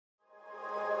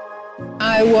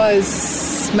I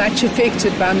was much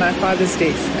affected by my father's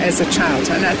death as a child,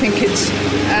 and I think it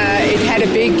had a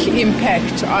big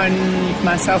impact on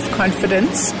my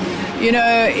self-confidence. You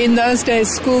know, in those days,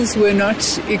 schools were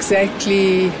not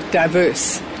exactly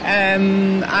diverse.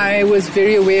 I was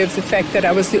very aware of the fact that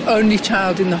I was the only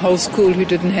child in the whole school who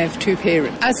didn't have two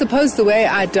parents. I suppose the way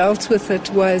I dealt with it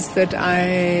was that I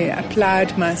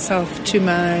applied myself to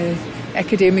my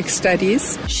academic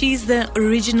studies. She's the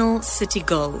original city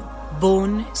girl,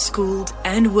 born, schooled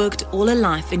and worked all her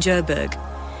life in Joburg.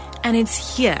 And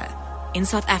it's here, in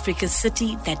South Africa's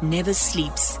city that never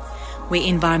sleeps, where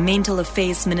Environmental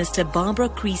Affairs Minister Barbara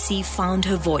Creecy found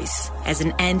her voice as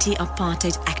an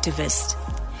anti-apartheid activist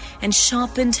and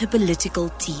sharpened her political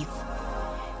teeth.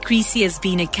 Creecy has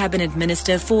been a cabinet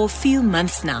minister for a few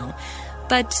months now,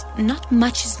 but not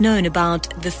much is known about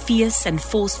the fierce and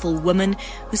forceful woman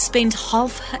who spent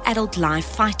half her adult life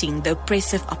fighting the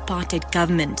oppressive apartheid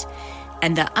government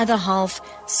and the other half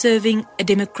serving a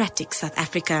democratic South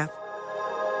Africa.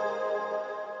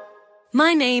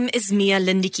 My name is Mia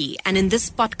Lindicke, and in this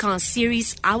podcast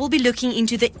series, I will be looking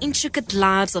into the intricate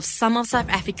lives of some of South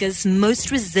Africa's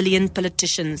most resilient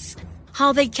politicians,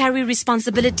 how they carry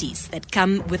responsibilities that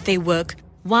come with their work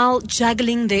while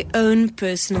juggling their own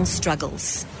personal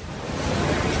struggles.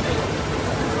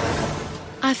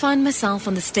 I find myself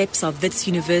on the steps of Wits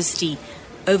University,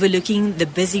 overlooking the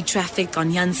busy traffic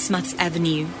on Jan Smuts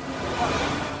Avenue.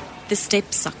 The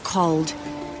steps are cold,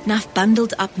 and I've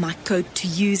bundled up my coat to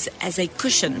use as a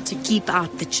cushion to keep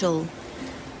out the chill.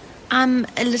 I'm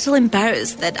a little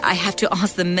embarrassed that I have to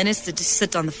ask the minister to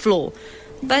sit on the floor,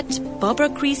 but Barbara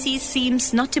Creecy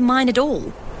seems not to mind at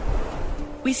all.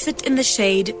 We sit in the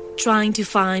shade, trying to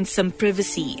find some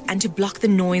privacy and to block the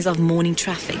noise of morning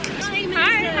traffic.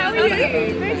 Hi, how are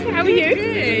you? How are you?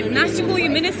 Good. Nice to call you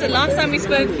minister. Last time we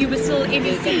spoke, you were still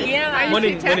MEC. Yeah.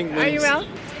 Morning. Are you well?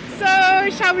 So,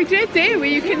 shall we do it there where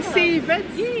you can see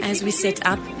Wits? As we set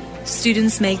up,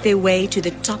 students make their way to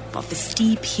the top of the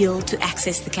steep hill to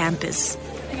access the campus.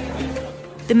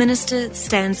 The minister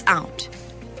stands out,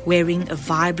 wearing a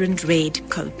vibrant red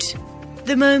coat.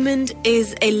 The moment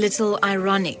is a little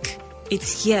ironic.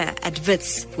 It's here at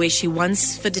Wits where she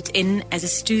once fitted in as a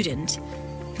student,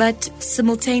 but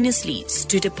simultaneously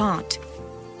stood apart.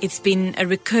 It's been a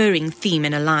recurring theme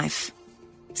in her life.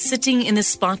 Sitting in the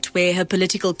spot where her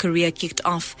political career kicked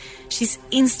off, she's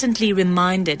instantly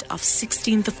reminded of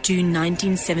 16th of June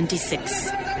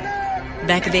 1976.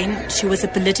 Back then, she was a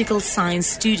political science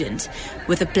student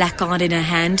with a placard in her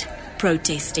hand,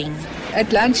 protesting.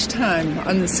 At lunchtime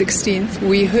on the 16th,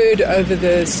 we heard over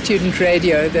the student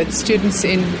radio that students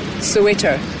in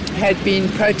Soweto had been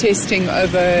protesting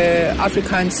over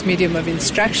Afrikaans medium of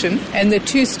instruction, and the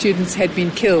two students had been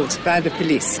killed by the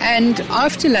police. And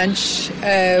after lunch,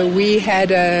 we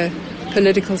had a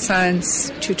political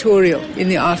science tutorial in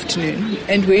the afternoon.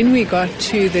 And when we got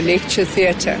to the lecture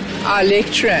theatre, our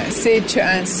lecturer said to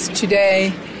us,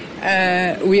 today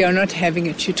we are not having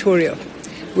a tutorial.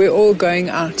 We're all going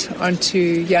out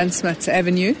onto Jan Smuts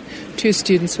Avenue. 2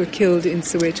 students were killed in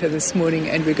Soweto this morning,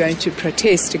 and we're going to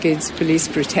protest against police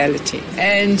brutality.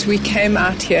 And we came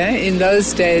out here. In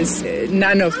those days,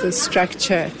 none of the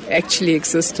structure actually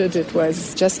existed. It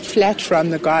was just flat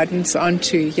from the gardens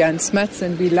onto Jan Smuts,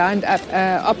 and we lined up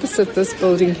opposite this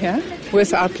building here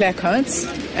with our placards,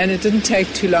 and it didn't take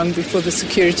too long before the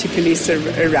security police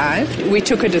arrived. We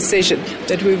took a decision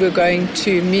that we were going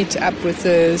to meet up with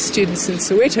the students in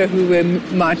Soweto who were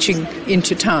marching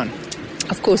into town.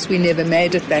 Of course, we never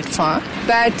made it that far,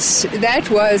 but that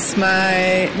was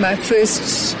my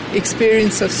first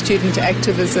experience of student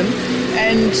activism,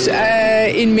 and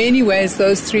in many ways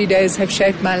those 3 days have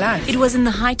shaped my life. It was in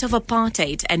the height of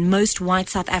apartheid, and most white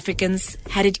South Africans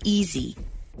had it easy.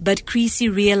 But Creecy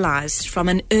realized from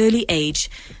an early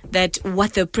age that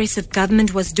what the oppressive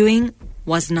government was doing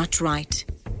was not right.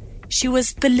 She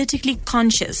was politically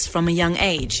conscious from a young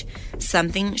age,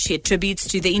 something she attributes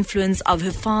to the influence of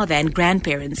her father and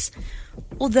grandparents.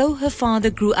 Although her father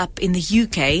grew up in the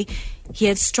UK, he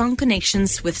had strong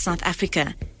connections with South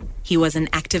Africa. He was an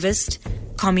activist,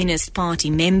 Communist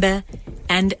Party member,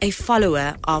 and a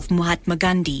follower of Mahatma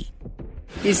Gandhi.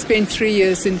 He spent 3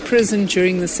 years in prison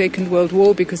during the Second World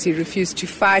War because he refused to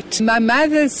fight. My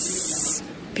mother's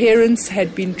parents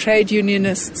had been trade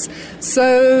unionists,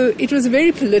 so it was a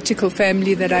very political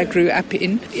family that I grew up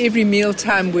in. Every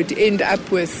mealtime would end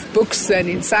up with books and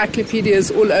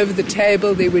encyclopedias all over the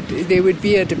table. There would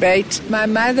be a debate. My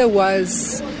mother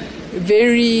was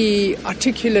very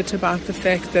articulate about the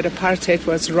fact that apartheid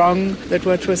was wrong, that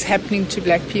what was happening to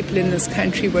black people in this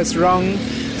country was wrong.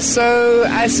 So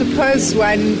I suppose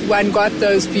one got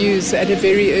those views at a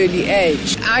very early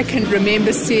age. I can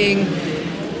remember seeing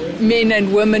men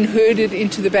and women herded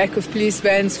into the back of police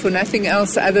vans for nothing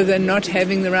else other than not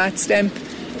having the right stamp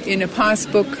in a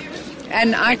passbook.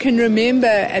 And I can remember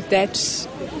at that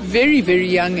very, very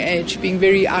young age being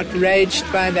very outraged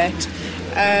by that.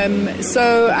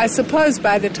 So I suppose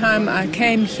by the time I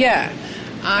came here,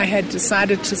 I had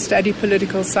decided to study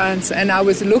political science, and I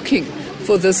was looking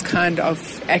for this kind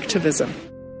of activism.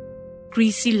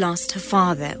 Greasy lost her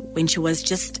father when she was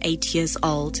just 8 years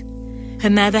old. Her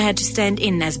mother had to stand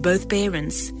in as both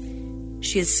parents.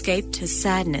 She escaped her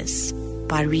sadness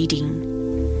by reading.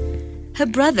 Her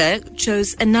brother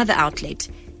chose another outlet.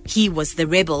 He was the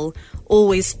rebel,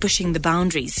 always pushing the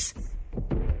boundaries.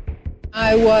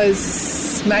 I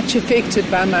was much affected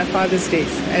by my father's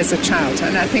death as a child,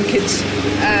 and I think it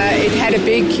had a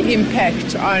big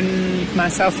impact on my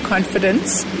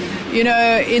self-confidence. You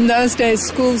know, in those days,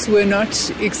 schools were not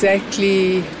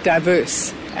exactly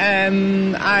diverse.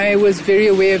 I was very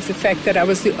aware of the fact that I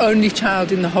was the only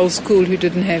child in the whole school who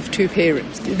didn't have two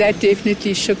parents. That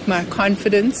definitely shook my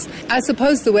confidence. I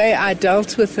suppose the way I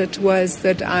dealt with it was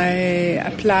that I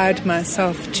applied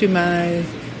myself to my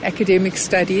academic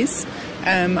studies.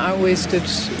 I always did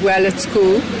well at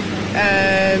school,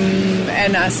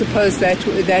 and I suppose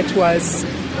that was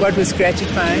what was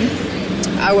gratifying.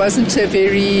 I wasn't a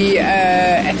very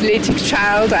athletic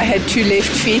child. I had 2 left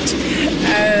feet.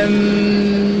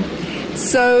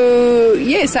 So,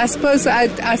 yes, I suppose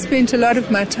I spent a lot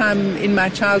of my time in my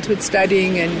childhood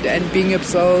studying and being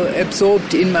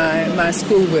absorbed in my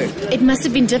schoolwork. It must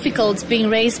have been difficult being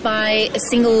raised by a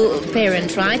single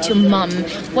parent, right? Your mum.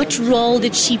 What role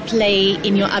did she play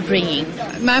in your upbringing?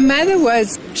 My mother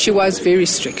was very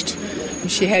strict.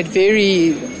 She had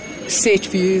very set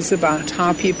views about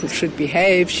how people should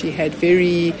behave.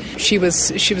 She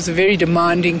was a very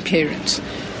demanding parent.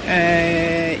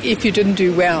 If you didn't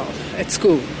do well at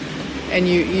school and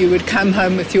you would come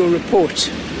home with your report,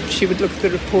 she would look at the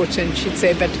report and she'd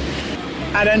say, "But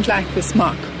I don't like this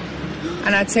mark."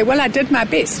 And I'd say, "Well, I did my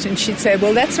best." And she'd say,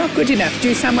 "Well, that's not good enough.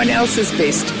 Do someone else's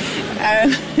best."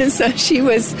 So she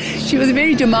was a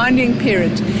very demanding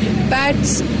parent.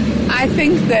 But I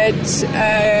think that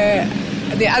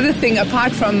the other thing,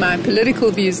 apart from my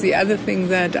political views, the other thing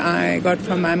that I got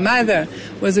from my mother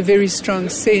was a very strong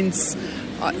sense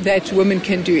that women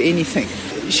can do anything.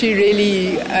 She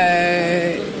really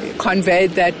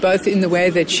conveyed that both in the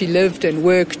way that she lived and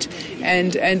worked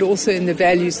and also in the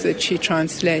values that she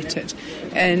translated.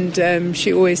 And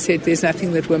she always said there's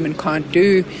nothing that women can't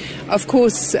do. Of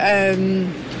course,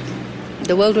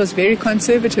 the world was very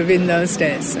conservative in those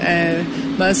days.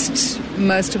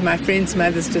 Most of my friends'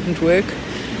 mothers didn't work.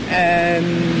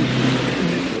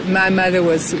 My mother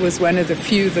was one of the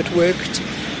few that worked,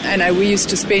 and we used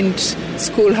to spend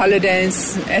school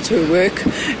holidays at her work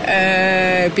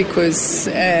because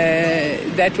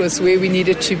that was where we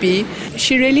needed to be.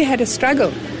 She really had a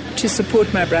struggle to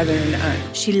support my brother and I.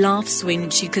 She laughs when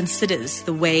she considers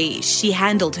the way she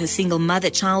handled her single mother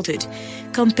childhood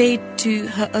compared to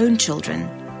her own children.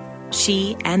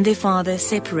 She and their father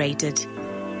separated,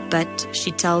 but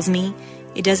she tells me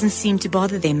it doesn't seem to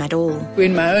bother them at all.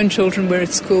 When my own children were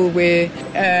at school, where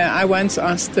I once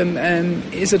asked them,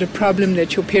 is it a problem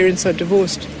that your parents are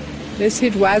divorced? They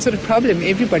said, why is it a problem?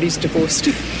 Everybody's divorced.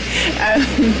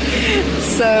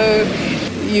 So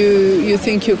you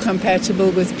think you're compatible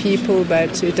with people,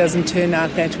 but it doesn't turn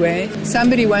out that way.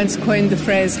 Somebody once coined the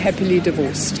phrase happily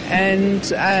divorced.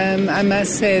 And I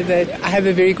must say that I have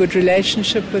a very good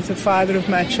relationship with the father of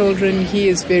my children. He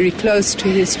is very close to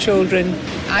his children.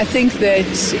 I think that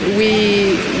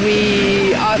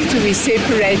we after we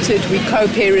separated, we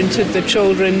co-parented the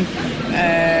children.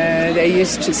 They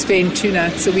used to spend 2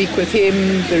 nights a week with him,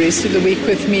 the rest of the week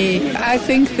with me. I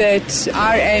think that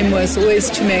our aim was always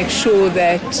to make sure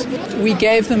that we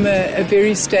gave them a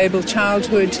very stable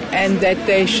childhood and that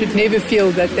they should never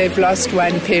feel that they've lost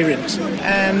one parent.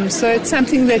 So it's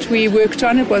something that we worked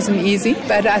on. It wasn't easy,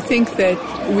 but I think that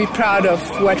we're proud of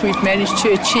what we've managed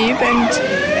to achieve. And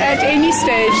at any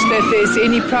stage that there's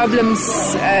any problems,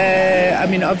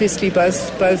 obviously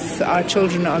both our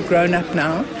children are grown up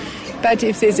now. But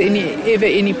if there's ever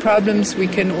any problems, we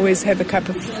can always have a cup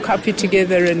of coffee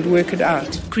together and work it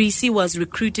out. Creasy was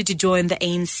recruited to join the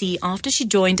ANC after she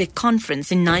joined a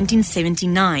conference in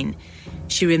 1979.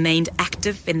 She remained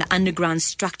active in the underground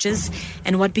structures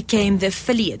and what became the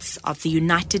affiliates of the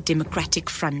United Democratic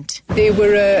Front. There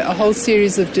were a whole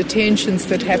series of detentions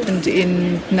that happened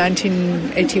in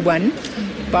 1981.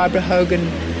 Barbara Hogan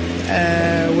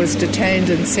was detained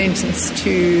and sentenced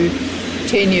to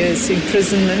 10 years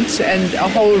imprisonment, and a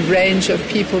whole range of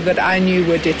people that I knew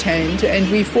were detained.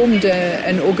 And we formed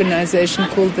an organization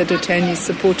called the Detainee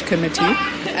Support Committee.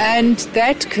 And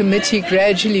that committee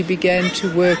gradually began to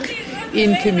work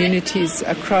in communities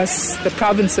across the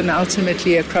province and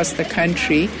ultimately across the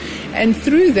country. And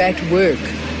through that work,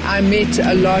 I met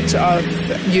a lot of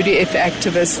UDF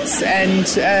activists and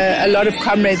a lot of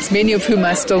comrades, many of whom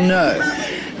I still know.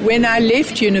 When I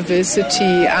left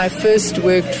university, I first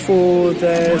worked for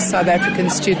the South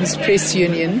African Students' Press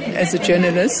Union as a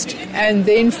journalist. And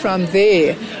then from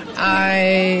there,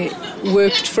 I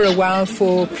worked for a while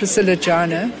for Priscilla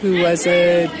Jana, who was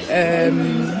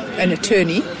an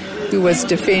attorney who was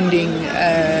defending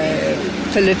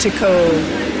political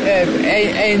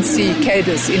ANC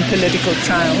cadres in political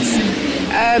trials.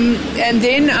 And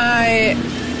then I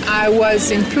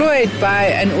was employed by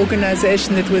an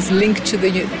organization that was linked to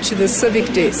the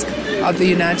civic desk of the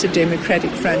United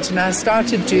Democratic Front. And I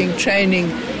started doing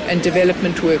training and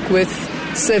development work with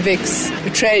civics,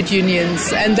 trade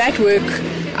unions, and that work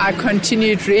I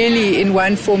continued really in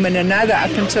one form and another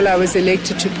up until I was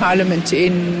elected to Parliament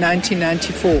in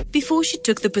 1994. Before she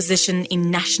took the position in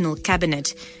National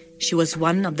Cabinet, she was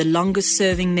one of the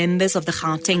longest-serving members of the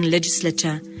Gauteng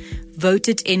legislature,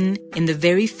 voted in the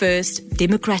very first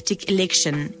democratic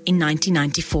election in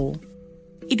 1994.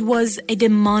 It was a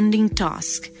demanding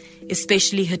task,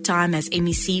 especially her time as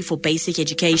MEC for Basic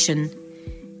Education.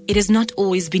 It has not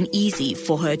always been easy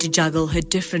for her to juggle her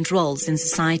different roles in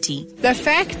society. The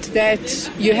fact that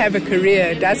you have a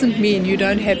career doesn't mean you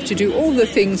don't have to do all the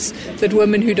things that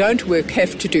women who don't work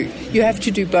have to do. You have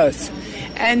to do both.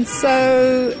 And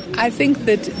so I think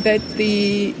that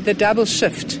the double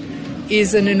shift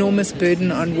is an enormous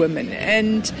burden on women.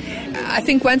 And I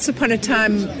think once upon a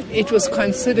time it was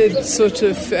considered sort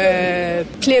of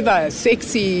clever,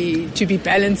 sexy to be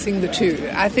balancing the two.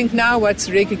 I think now what's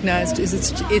recognized is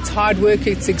it's hard work,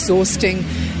 it's exhausting,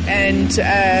 and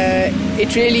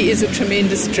it really is a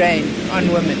tremendous drain on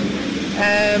women.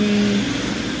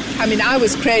 I mean, I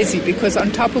was crazy because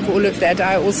on top of all of that,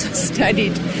 I also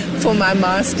studied for my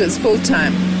master's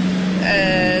full-time.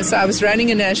 So I was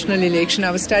running a national election.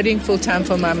 I was studying full-time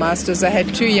for my master's. I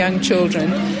had 2 young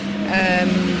children.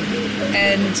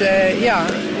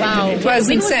 Wow. It was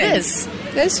when insane. Was this?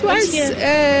 This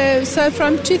was, so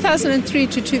from 2003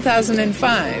 to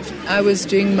 2005, I was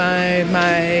doing my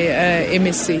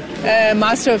MSc,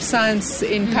 Master of Science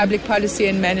in Public Policy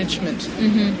and Management.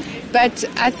 Mm-hmm. But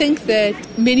I think that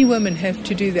many women have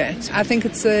to do that. I think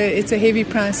it's a heavy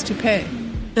price to pay.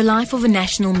 The life of a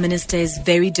national minister is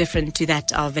very different to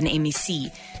that of an MEC.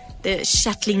 The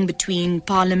shuttling between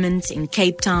Parliament in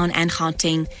Cape Town and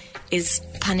Gauteng is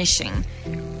punishing.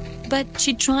 But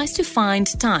she tries to find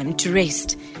time to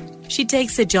rest. She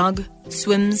takes a jog,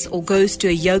 swims, or goes to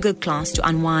a yoga class to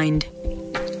unwind.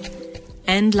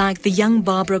 And like the young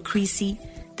Barbara Creasy,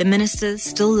 the minister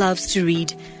still loves to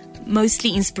read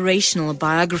mostly inspirational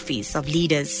biographies of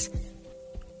leaders.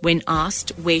 When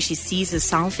asked where she sees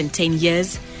herself in 10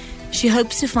 years, she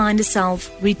hopes to find herself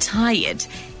retired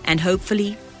and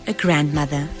hopefully a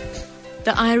grandmother.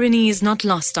 The irony is not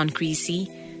lost on Creasy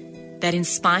that in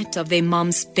spite of their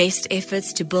mom's best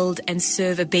efforts to build and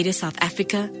serve a better South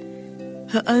Africa,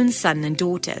 her own son and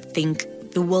daughter think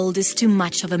the world is too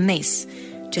much of a mess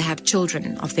to have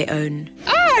children of their own.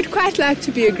 Oh, I'd quite like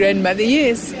to be a grandmother,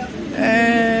 yes.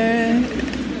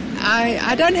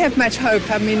 I don't have much hope.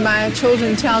 I mean, my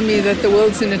children tell me that the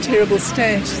world's in a terrible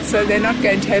state, so they're not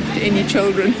going to have any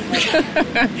children.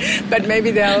 But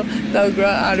maybe they'll grow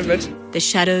out of it. The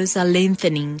shadows are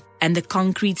lengthening and the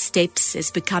concrete steps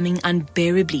is becoming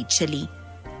unbearably chilly.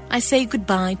 I say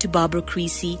goodbye to Barbara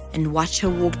Creasy and watch her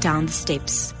walk down the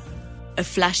steps. A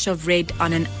flash of red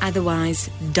on an otherwise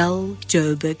dull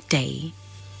Joburg day.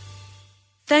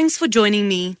 Thanks for joining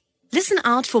me. Listen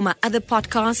out for my other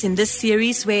podcasts in this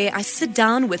series where I sit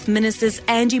down with Ministers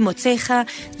Angie Motshekga,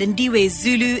 Lindiwe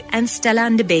Zulu and Stella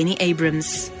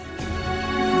Ndebeni-Abrams.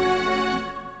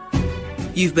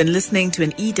 You've been listening to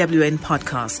an EWN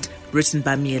podcast, written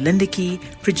by Mia Lindeke,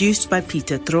 produced by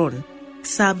Peter Thron,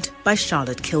 subbed by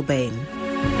Charlotte Kilbane.